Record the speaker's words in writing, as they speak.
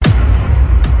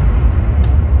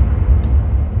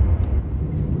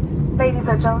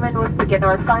and gentlemen, we'll begin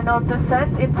our final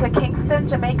descent into Kingston,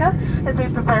 Jamaica. As we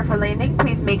prepare for landing,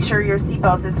 please make sure your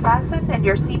seatbelt is fastened and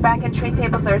your seat back and tray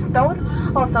tables are stowed.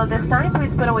 Also, this time,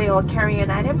 please put away all carry-on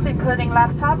items, including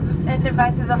laptops and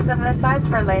devices of similar size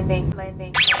for landing. 5,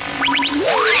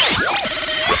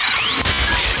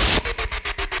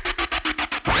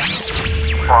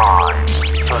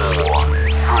 4,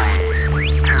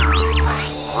 3, 2,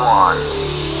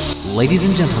 1. Ladies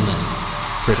and gentlemen,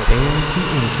 prepare to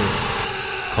enter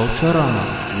Culturama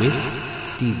with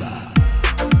Diva.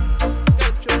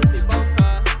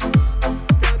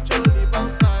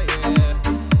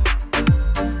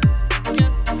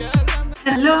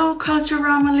 Hello,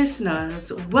 Culturama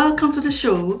listeners. Welcome to the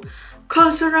show,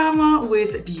 Culturama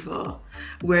with Diva,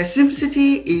 where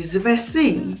simplicity is the best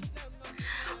thing.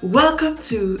 Welcome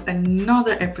to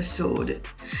another episode.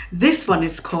 This one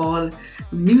is called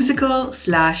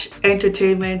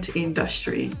Musical/Entertainment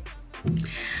Industry.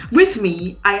 With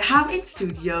me, I have in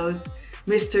studios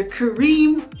Mr.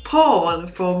 Kareem Paul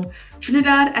from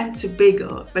Trinidad and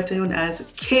Tobago, better known as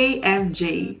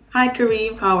KMJ. Hi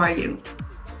Kareem, how are you?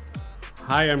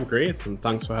 Hi, I'm great, and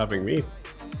thanks for having me.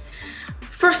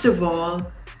 First of all,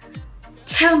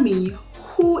 tell me,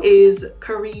 who is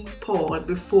Kareem Paul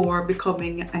before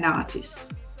becoming an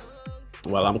artist?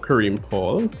 Well, I'm Kareem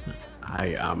Paul.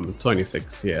 I am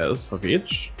 26 years of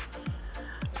age.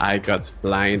 I got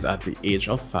blind at the age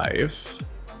of 5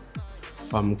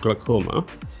 from glaucoma.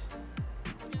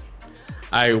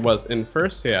 I was in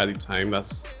first year at the time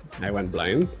that I went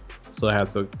blind, so I had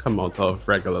to come out of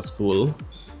regular school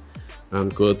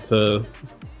and go to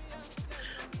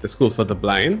the school for the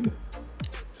blind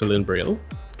to learn Braille.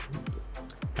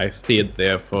 I stayed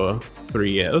there for 3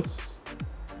 years,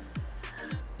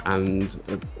 and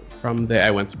from there I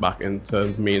went back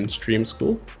into mainstream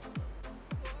school.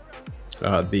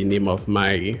 The name of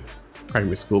my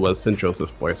primary school was St.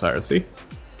 Joseph Boys RC.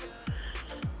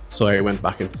 So I went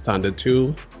back into Standard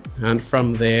 2, and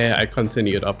from there I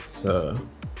continued up to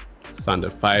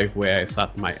Standard 5, where I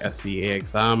sat my SEA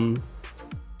exam,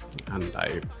 and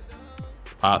I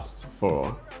passed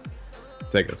for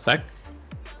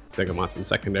Dega Martin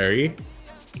Secondary.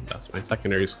 That's my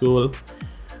secondary school.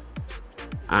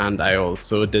 And I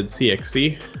also did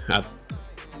CXC at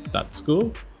that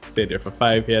school. Stayed there for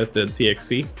 5 years, did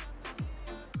CXC.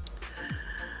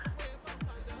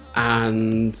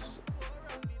 And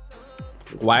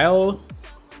while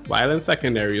in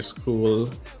secondary school,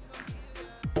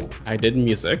 I did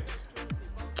music.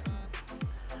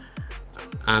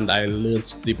 And I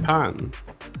learned the pan.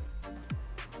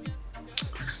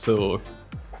 So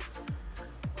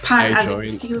Pan as in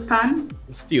steel pan?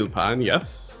 Steel pan,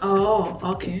 yes. Oh,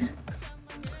 okay.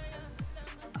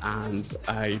 And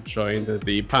I joined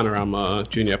the Panorama,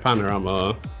 Junior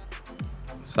Panorama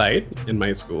side in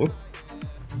my school.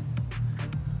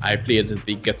 I played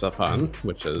the guitar pan,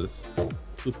 which is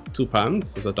two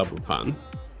pans, it's a double pan.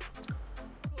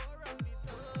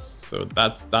 So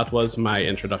that was my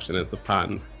introduction into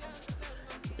pan.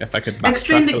 If I could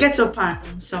explain the ghetto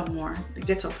pan some more. The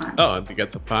ghetto pan. Oh, the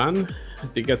ghetto pan.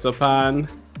 The ghetto pan.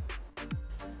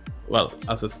 Well,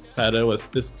 as I said, it was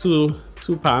this two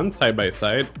pans side by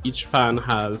side. Each pan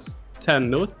has 10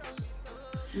 notes.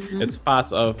 Mm-hmm. It's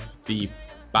part of the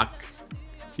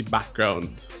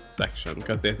background section,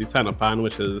 because there's the tenor pan,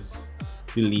 which is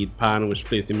the lead pan, which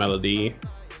plays the melody.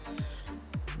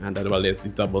 And then there's the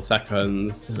double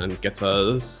seconds and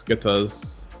guitars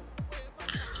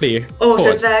play. Oh, so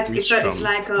it's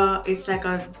like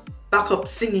a backup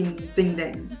singing thing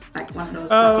then, like one of those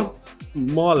backup.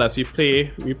 More or less, we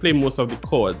play most of the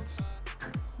chords.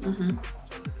 Mm-hmm.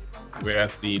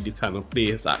 Whereas the tenor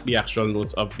plays the actual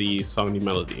notes of the song, the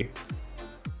melody.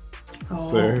 Oh,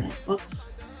 so, okay.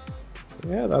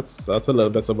 Yeah, that's a little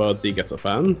bit about the guitar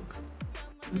pan.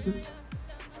 Mm-hmm.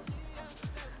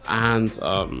 And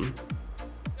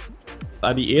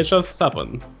at the age of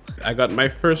 7, I got my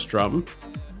first drum,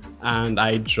 and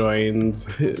I joined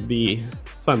the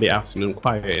Sunday afternoon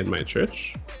choir in my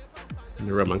church, in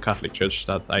the Roman Catholic church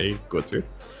that I go to.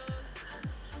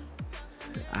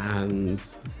 And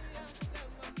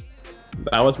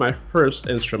that was my first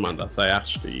instrument that I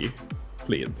actually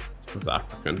played. It was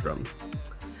African drum.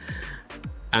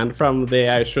 And from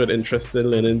there, I showed interest in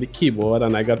learning the keyboard,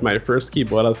 and I got my first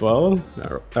keyboard as well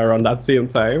around that same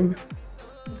time.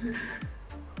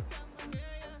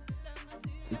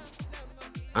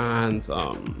 And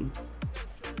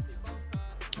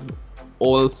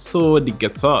also the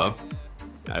guitar.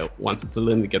 I wanted to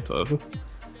learn the guitar,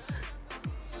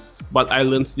 but I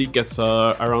learned the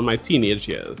guitar around my teenage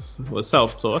years. I was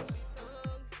self-taught.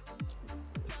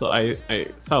 So I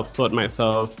self-taught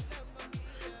myself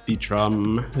the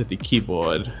drum, the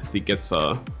keyboard, the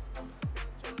guitar.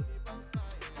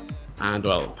 And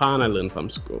well, pan I learned from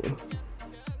school.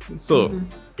 So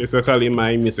basically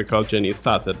my musical journey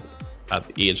started at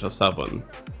the age of 7.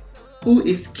 Who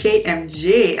is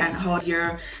KMJ and how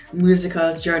your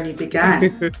musical journey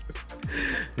began?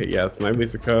 Yes, my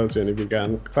musical journey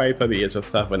began quite at the age of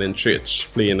 7 in church,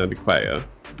 playing in the choir.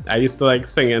 I used to like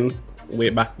singing way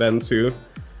back then too,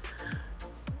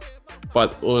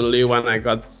 but only when I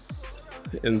got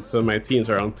into my teens,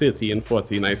 around 13,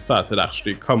 14, I started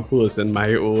actually composing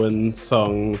my own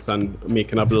songs and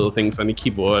making up little things on the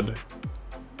keyboard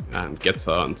and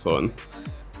guitar and so on.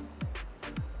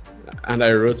 And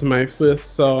I wrote my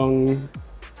first song,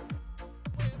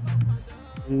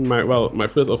 my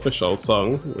first official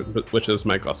song, which is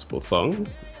my gospel song,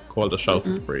 called "The Shout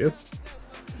of Praise."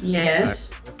 Yes.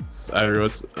 I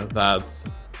wrote that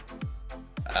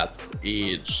at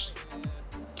age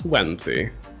 20.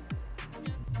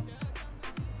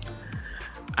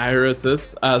 I wrote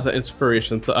it as an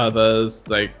inspiration to others,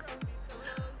 like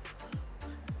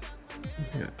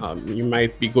you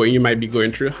might be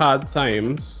going through hard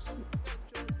times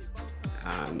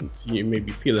and you may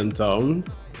be feeling down,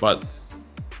 but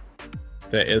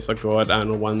there is a God,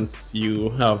 and once you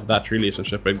have that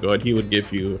relationship with God, He would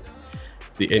give you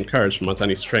the encouragement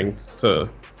and the strength to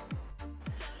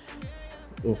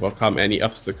overcome any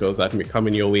obstacles that may come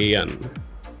in your way and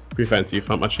prevent you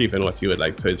from achieving what you would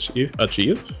like to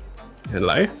achieve in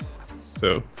life.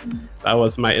 So that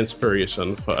was my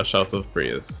inspiration for A Shout of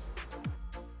Praise.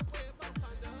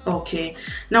 Okay,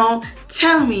 now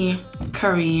tell me,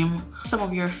 Kareem, some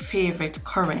of your favorite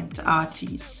current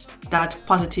artists that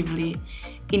positively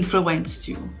influenced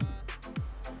you.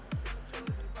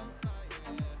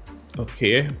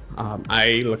 Okay,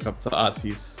 I look up to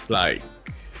artists like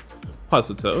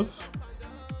Positive,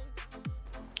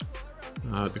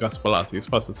 the gospel artist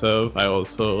Positive. I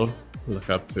also look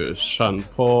up to Sean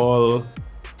Paul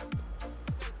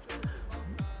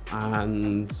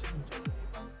and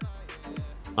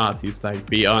artists like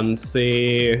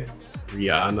Beyonce,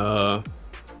 Rihanna,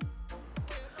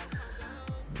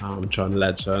 John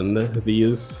Legend.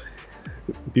 These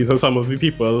are some of the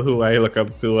people who I look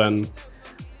up to, and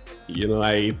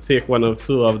I take one or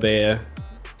two of their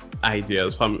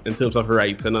ideas from in terms of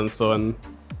writing and so on,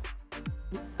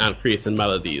 and creating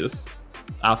melodies.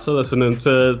 After listening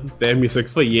to their music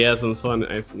for years and so on,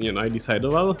 I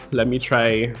decided, well, let me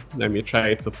try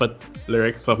to put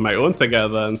lyrics of my own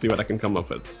together and see what I can come up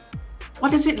with.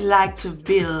 What is it like to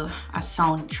build a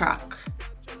soundtrack?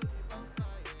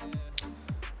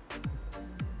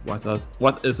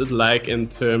 What is it like in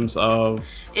terms of?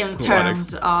 In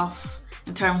terms of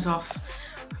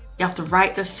you have to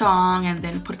write the song and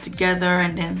then put it together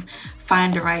and then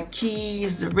find the right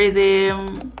keys, the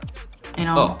rhythm,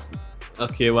 Oh,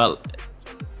 okay, well,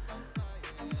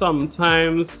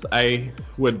 sometimes I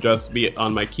would just be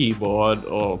on my keyboard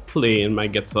or playing my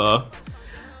guitar,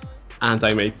 and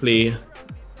I may play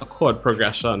a chord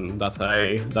progression that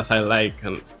I like,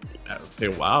 and I would say,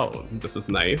 wow, this is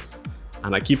nice,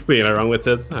 and I keep playing around with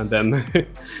it, and then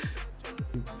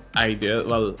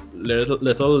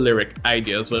little lyric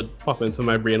ideas would pop into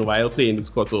my brain while playing these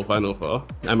chords over and over.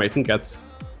 I mightn't get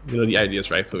the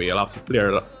ideas right away. I'll have to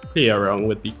play around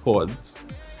with the chords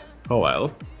for a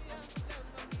while,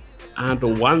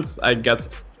 and once I get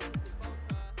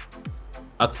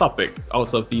a topic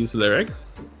out of these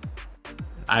lyrics,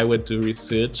 I would do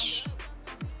research,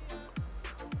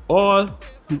 or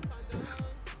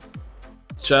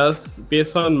just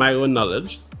based on my own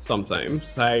knowledge.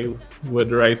 Sometimes I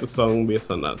would write a song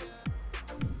based on that.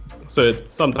 So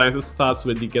sometimes it starts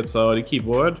with the guitar or the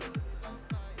keyboard,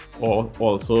 or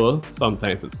also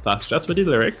sometimes it starts just with the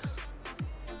lyrics,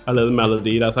 a little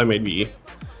melody that I may be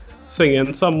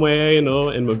singing somewhere,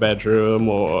 in my bedroom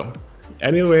or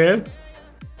anywhere,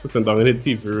 sitting down in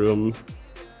the TV room,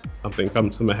 something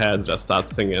comes to my head, just start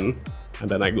singing, and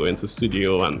then I go into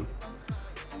studio and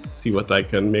see what I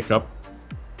can make up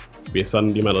based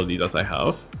on the melody that I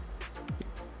have.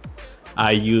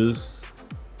 I use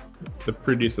the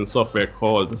producing software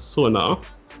called Sonar.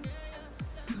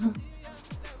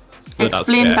 So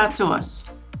explain that to us.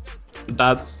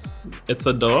 It's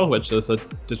a DAW, which is a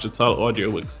digital audio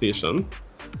workstation.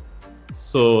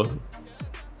 So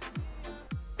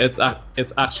it's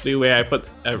actually where I put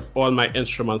all my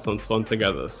instruments and so on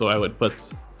together. So I would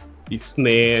put the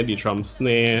snare, the drum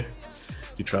snare,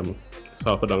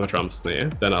 so I'll put on a drum snare,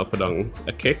 then I'll put on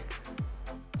a kick,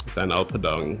 then I'll put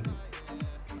on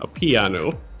a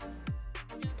piano,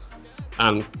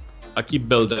 and I keep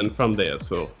building from there.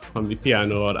 So from the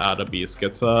piano, I'll add a bass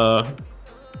guitar,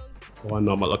 or a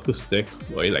normal acoustic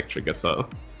or electric guitar.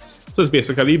 So it's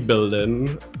basically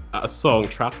building a song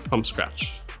track from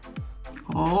scratch.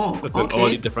 Oh, Putting all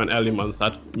okay. the different elements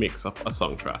that makes up a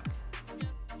song track,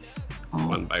 Oh,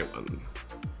 one by one.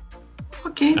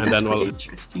 okay, And that's then pretty we'll-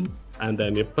 interesting. And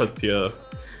then you put your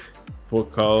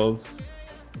vocals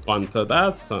onto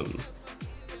that, and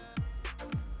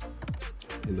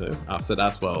after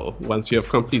that, well, once you have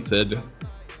completed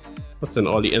putting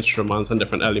all the instruments and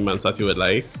different elements that you would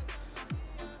like,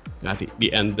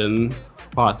 the ending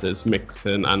part is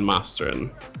mixing and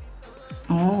mastering,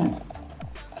 Oh,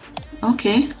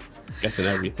 okay. getting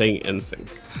everything in sync.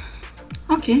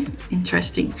 Okay,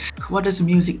 interesting. What does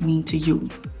music mean to you?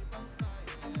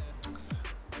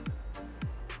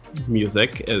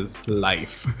 Music is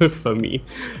life for me.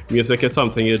 Music is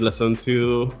something you'd listen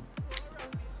to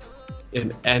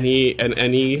in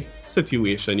any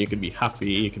situation. You could be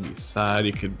happy, you could be sad,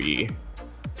 you could be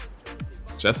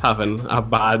just having a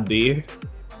bad day.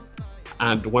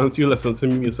 And once you listen to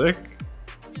music,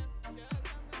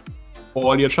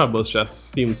 all your troubles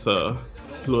just seem to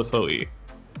float away.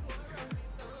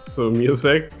 So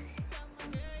music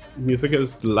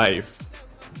is life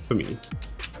to me.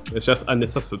 It's just a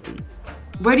necessity.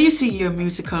 Where do you see your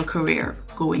musical career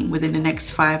going within the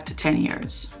next 5 to 10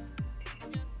 years?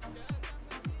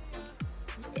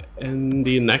 In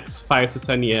the next 5 to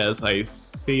 10 years, I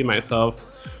see myself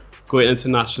going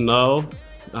international,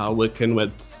 working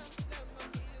with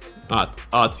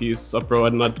artists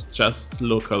abroad, not just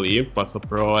locally, but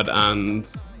abroad,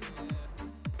 and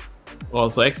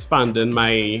also expanding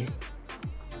my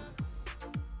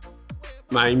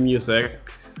music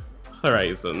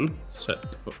horizon,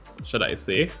 should I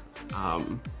say.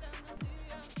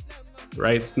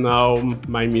 Right now,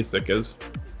 my music is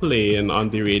playing on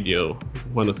the radio,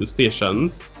 one of the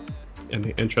stations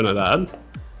in Trinidad.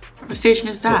 What station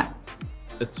is that?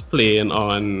 It's playing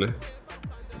on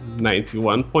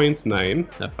 91.9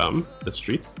 FM, The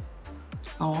Streets.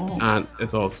 Oh, And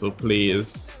it also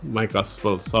plays my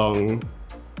gospel song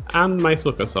and my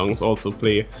soca songs also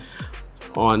play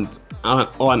on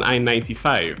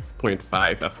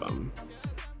I-95.5 FM.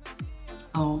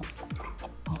 oh,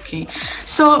 okay.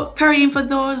 So, Kareem, for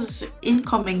those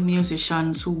incoming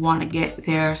musicians who want to get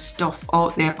their stuff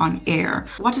out there on air,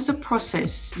 what is the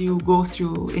process you go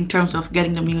through in terms of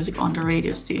getting the music on the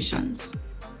radio stations?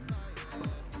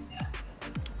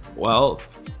 Well,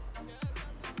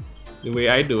 the way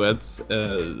I do it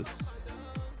is,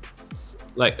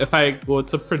 like, if I go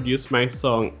to produce my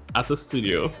song at the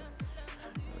studio,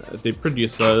 the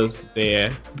producers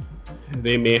there,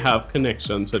 they may have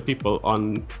connections with people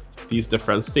on these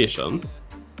different stations.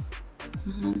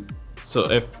 Mm-hmm. So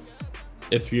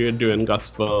if you're doing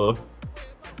gospel,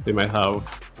 they might have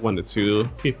 1 or 2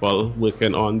 people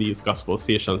working on these gospel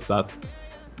stations that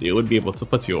they would be able to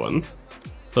put you on.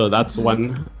 So that's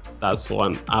one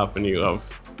avenue of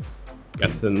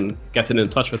getting in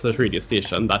touch with a radio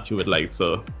station that you would like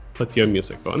to put your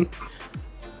music on.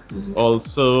 Mm-hmm.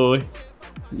 Also,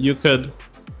 you could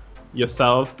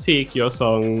yourself take your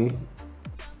songs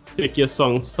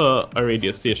to a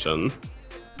radio station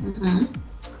Mm-hmm.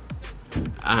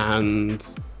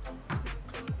 and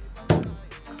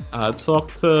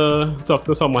talk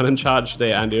to someone in charge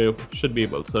there, and they should be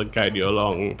able to guide you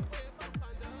along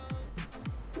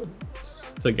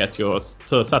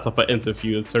to set up an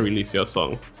interview to release your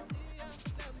song.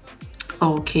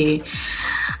 Okay.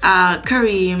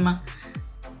 Kareem,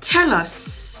 tell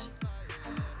us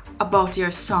about your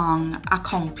song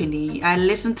Accompany. I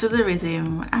listened to the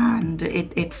rhythm and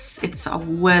it's a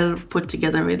well put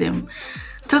together rhythm.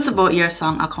 Tell us about your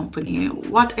song Accompany.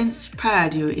 What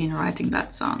inspired you in writing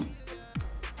that song?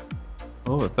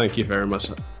 Oh, thank you very much.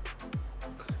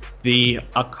 The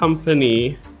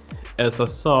Accompany is a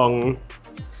song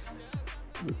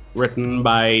written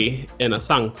by Inner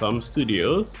Sanctum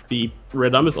Studios. The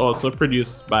rhythm is also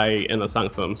produced by Inner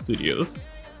Sanctum Studios.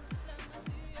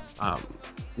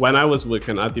 When I was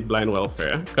working at the Blind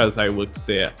Welfare, because I worked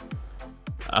there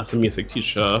as a music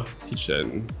teacher,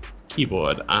 teaching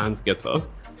keyboard and guitar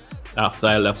after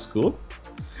I left school.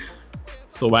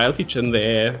 So while teaching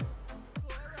there,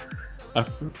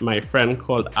 my friend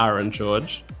called Aaron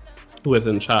George, who is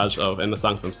in charge of Inner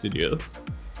Sanctum Studios,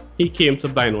 he came to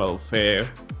Blind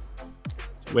Welfare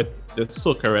with the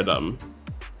soca rhythm.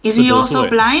 Is So he those also were-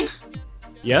 blind?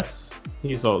 Yes,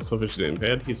 he's also visually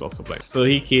impaired. He's also blind. So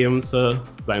he came to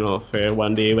Blind Welfare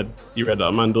one day with the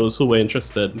rhythm, and those who were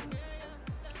interested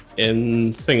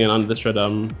in singing on this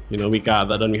rhythm, we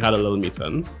gathered and we had a little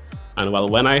meeting. And well,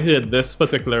 when I heard this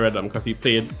particular rhythm, because he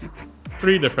played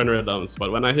 3 different rhythms,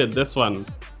 but when I heard this one,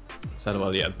 I said,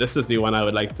 well, yeah, this is the one I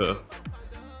would like to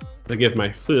to give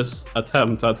my first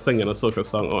attempt at singing a soca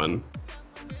song on.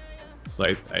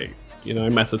 So I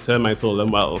met with him. I told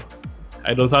him, well,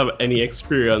 I don't have any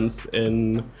experience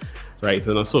in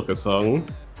writing a soca song,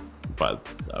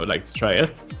 but I would like to try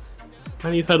it.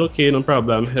 And he said, okay, no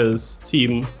problem. His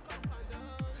team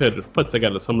could put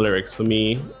together some lyrics for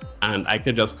me, and I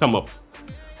could just come up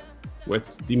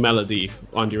with the melody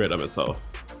on the rhythm itself.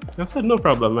 I said, no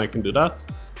problem, I can do that.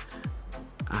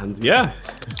 And yeah,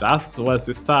 that was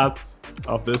the start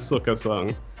of this soca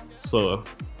song. So,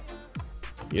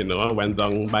 I went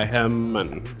down by him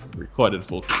and recorded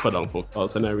put on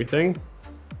vocals and everything.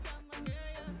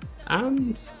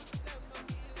 And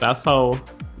that's how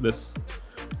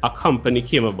a company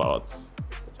came about.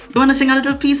 You want to sing a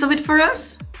little piece of it for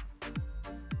us?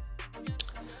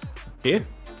 Okay.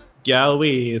 Girl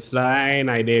waistline,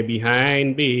 I there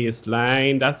behind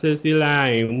baseline. That is the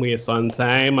line. Waste on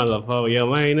time. I love how you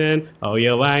whine it, how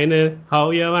you whine it, how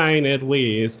you whine it.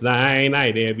 Waistline,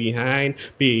 I there behind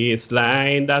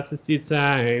baseline. That is the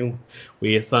time.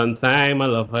 Waste on time. I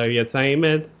love how you time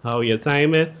it, how you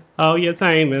time it, how you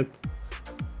time it.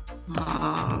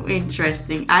 Oh,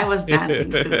 interesting. I was dancing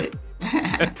to it.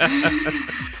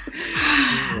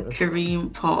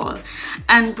 Kareem Paul.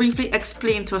 And briefly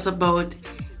explain to us about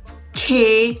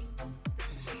KPMJ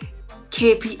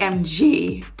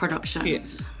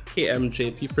Productions.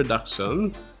 KMJP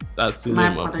Productions. That's the My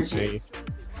name apologies.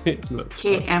 of my...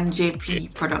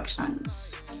 KMJP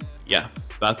Productions. Yes,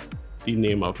 that's the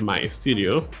name of my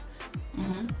studio.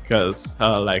 Mm-hmm. Because,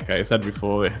 like I said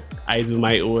before, I do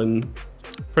my own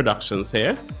productions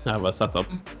here. I have a setup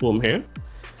home here.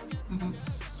 Mm-hmm.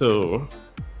 So,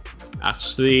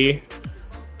 actually,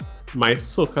 my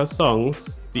soca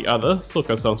songs, the other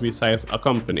soca songs besides A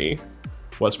Company,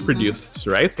 was produced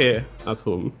right here at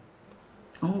home.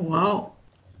 Oh, wow.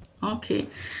 Okay.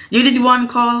 You did one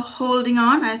called Holding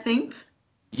On, I think?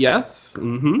 Yes.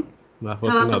 Mm-hmm. That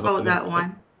was Tell us another about that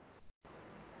one.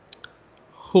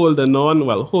 Holding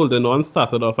On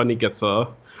started off on the guitar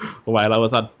while I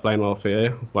was at Blind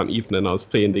Welfare. One evening I was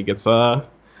playing the guitar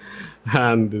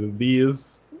and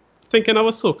thinking of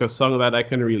a soca song that I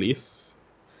can release.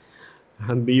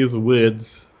 And these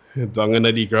words, down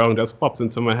under the ground, just popped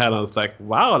into my head. I was like,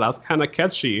 wow, that's kind of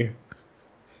catchy.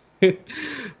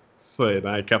 So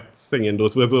I kept singing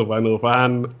those words over and over.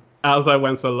 And as I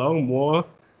went along, more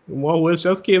words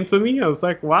just came to me. I was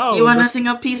like, wow. You want to sing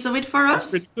a piece of it for us? That's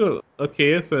pretty cool.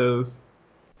 Okay, it says,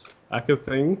 I can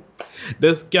sing.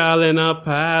 This girl in a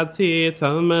party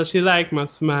tell me she like my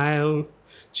smile.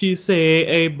 She say,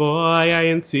 hey boy, I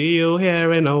ain't see you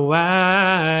here in a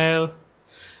while.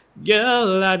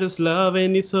 Girl, I just love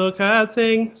any soca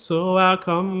thing, so I'll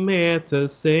come here to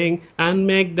sing and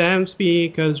make them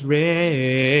speakers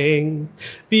ring.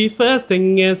 The first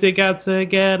thing is you got to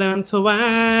get them to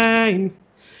whine.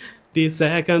 The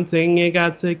second thing, you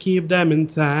got to keep them in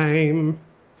time.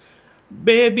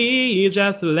 Baby, you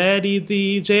just let the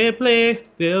DJ play.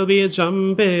 They'll be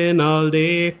jumping all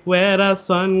day, whether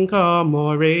sun come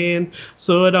or rain.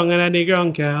 So down in the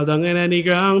ground, girl, down in the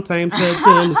ground. Time to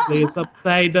turn this place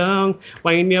upside down.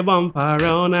 Wind your bumper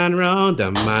round and round.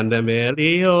 The man, the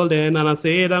belly holding. And I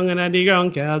say down in the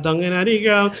ground, girl, down in the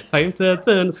ground. Time to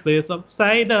turn this place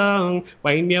upside down.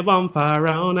 Wind your bumper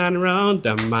round and round.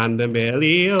 The man, the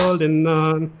belly holding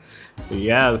on.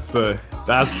 Yes,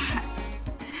 that's...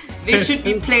 This should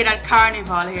be played at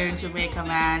Carnival here in Jamaica,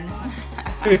 man.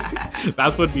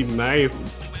 That would be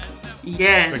nice.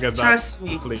 Yes, trust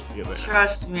me.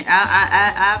 Trust me.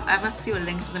 I have a few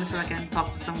links so I can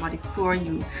talk to somebody for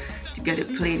you to get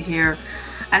it played here.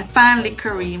 And finally,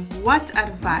 Kareem, what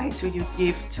advice would you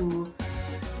give to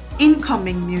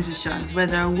incoming musicians,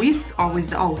 whether with or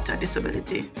without a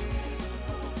disability?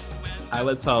 I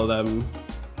would tell them,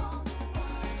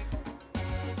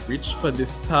 reach for the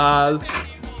stars.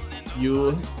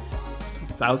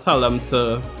 I'll tell them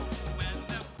to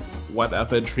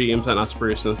whatever dreams and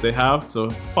aspirations they have to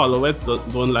follow it.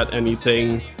 Don't let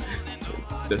anything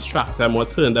distract them or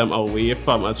turn them away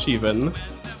from achieving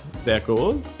their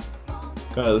goals,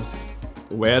 because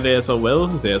where there's a will,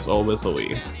 there's always a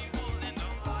way.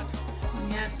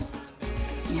 Yes.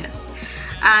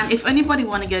 And if anybody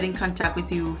want to get in contact with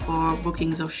you for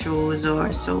bookings of shows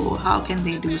or so, how can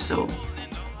they do so?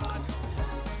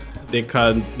 They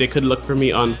could look for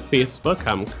me on Facebook.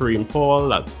 I'm Kareem Paul.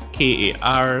 That's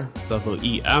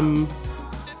KAREEM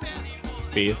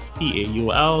space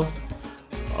PAUL.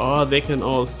 Or they can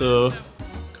also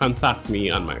contact me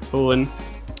on my phone,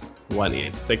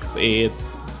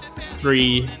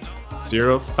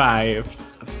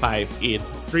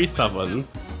 1-868-305-5837.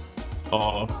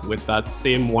 or with that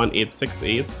same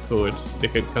 1868 code, they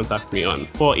could contact me on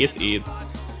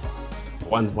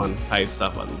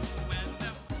 488-1157.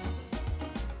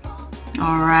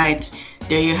 All right,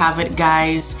 there you have it,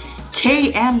 guys.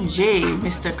 KMJ,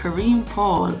 Mr. Kareem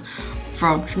Paul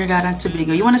from Trinidad and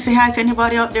Tobago. You want to say hi to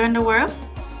anybody out there in the world?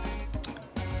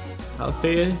 I'll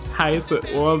say hi to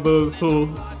all those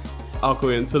who are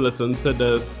going to listen to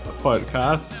this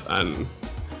podcast, and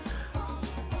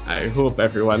I hope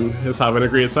everyone is having a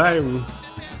great time.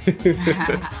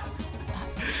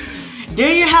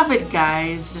 There you have it,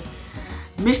 guys.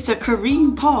 Mr.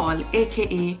 Kareem Paul,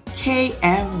 aka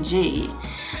KMJ.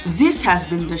 This has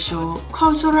been the show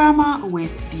Culturama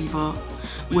with Diva,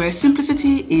 where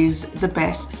simplicity is the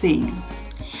best thing.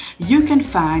 You can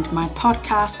find my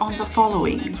podcast on the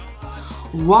following: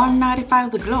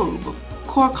 195 The Globe,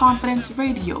 Core Confidence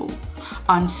Radio,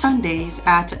 on Sundays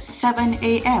at 7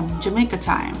 a.m. Jamaica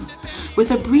time,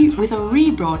 with a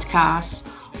rebroadcast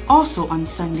also on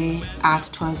Sunday at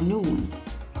 12 noon.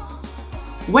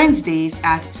 Wednesdays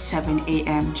at 7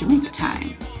 a.m. Jamaica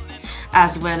time,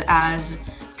 as well as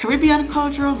Caribbean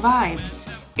Cultural Vibes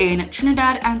in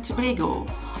Trinidad and Tobago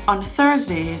on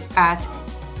Thursdays at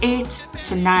 8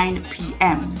 to 9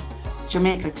 p.m.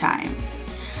 Jamaica time.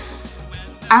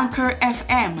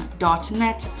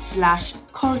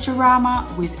 anchorfm.net/Culturama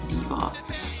with Diva,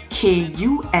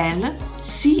 KULCHARAMA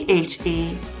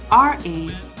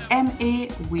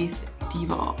with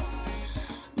Diva.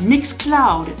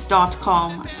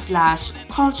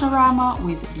 Mixcloud.com/Culturama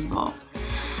with Diva,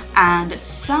 and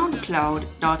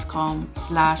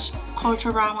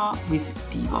soundcloud.com/Culturama with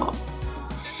Diva.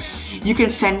 You can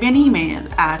send me an email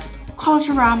at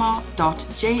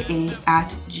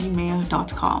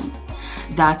culturama.ja@gmail.com.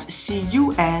 That's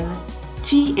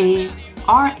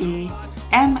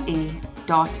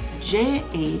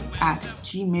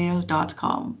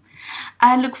culturama.ja@gmail.com.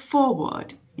 I look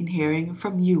forward in hearing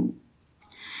from you.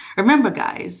 Remember,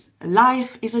 guys,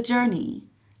 life is a journey.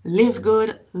 Live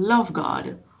good, love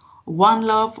God. One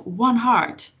love, one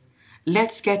heart.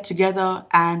 Let's get together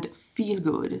and feel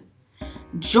good.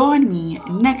 Join me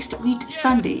next week,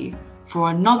 Sunday, for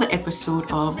another episode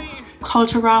of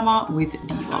Culturama with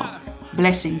Diva.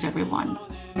 Blessings, everyone.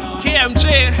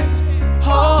 KMJ,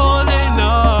 holding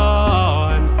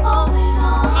on. Holding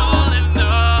on.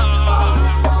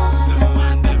 The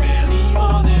man, the belly,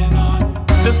 holding on.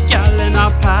 This girl in a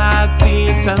party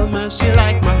tell me she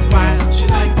like my smile.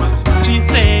 She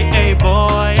say, hey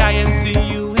boy, I ain't see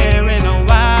you here in a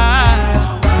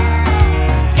while.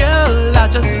 Girl, I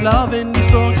just loving the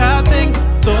soca thing,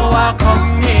 so I'll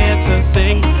come here to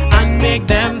sing and make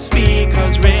them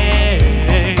speakers ring.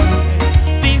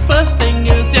 The first thing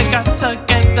is you got to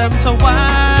get them to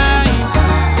whine.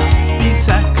 The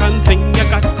second thing, you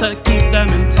got to keep them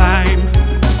in time.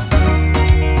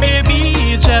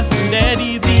 Baby, just let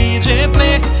the DJ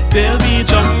play. They'll be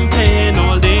jumping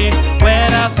all day,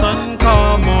 whether sun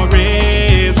come or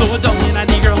rain. So down in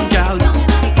the ground, gal,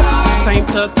 time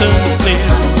to turn this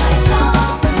place.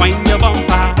 Wind your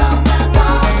bumper,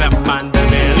 them man the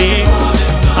belly.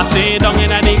 I say down in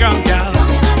the ground, gal,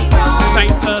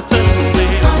 time to turn this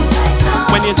place.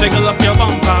 When you jiggle up your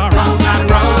bumper, round and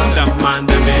round, them man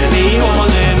the belly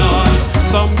holding on.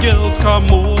 Some girls come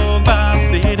over,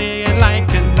 say they ain't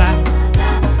liking that.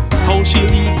 How she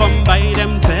leave from by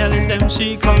them, telling them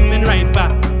she coming right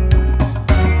back.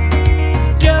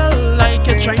 Girl, like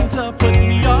you're trying to put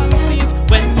me on seats.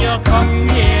 When you come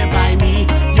here by me,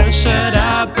 you should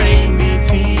have bring me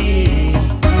tea.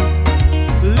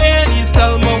 Ladies,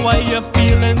 tell me what you're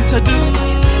feeling to do.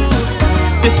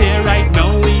 This here right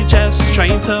now, we just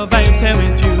trying to vibe here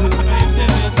with you.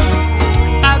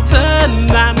 I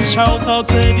turn and shout out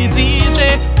to the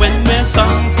DJ when my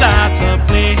song start to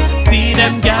play. See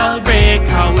them gal break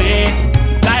away,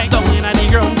 like down in the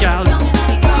ground, gal.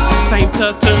 Time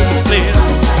to turn this place.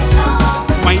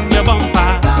 Wind your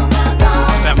bumper,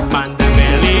 them man the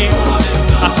belly.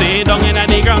 I say down in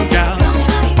the ground, gal.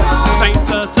 Time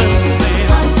to turn this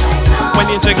place. When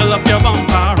you jiggle up your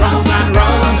bumper, round and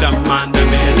round, them man the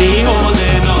belly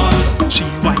holding on. She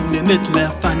winding it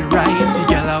left and right. The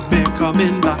girl have been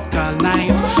coming back all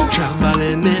night,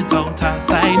 trembling it out of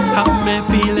sight. Have me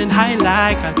feeling high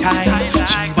like a kite.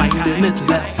 She winding it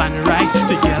left and right.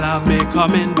 The girl have me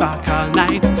coming back all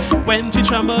night. When she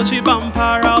trembles, she bump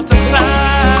her out of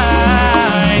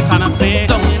sight. And I say,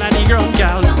 down in the ground,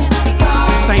 girl,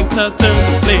 time to turn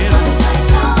this place.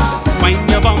 Wind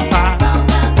your bump.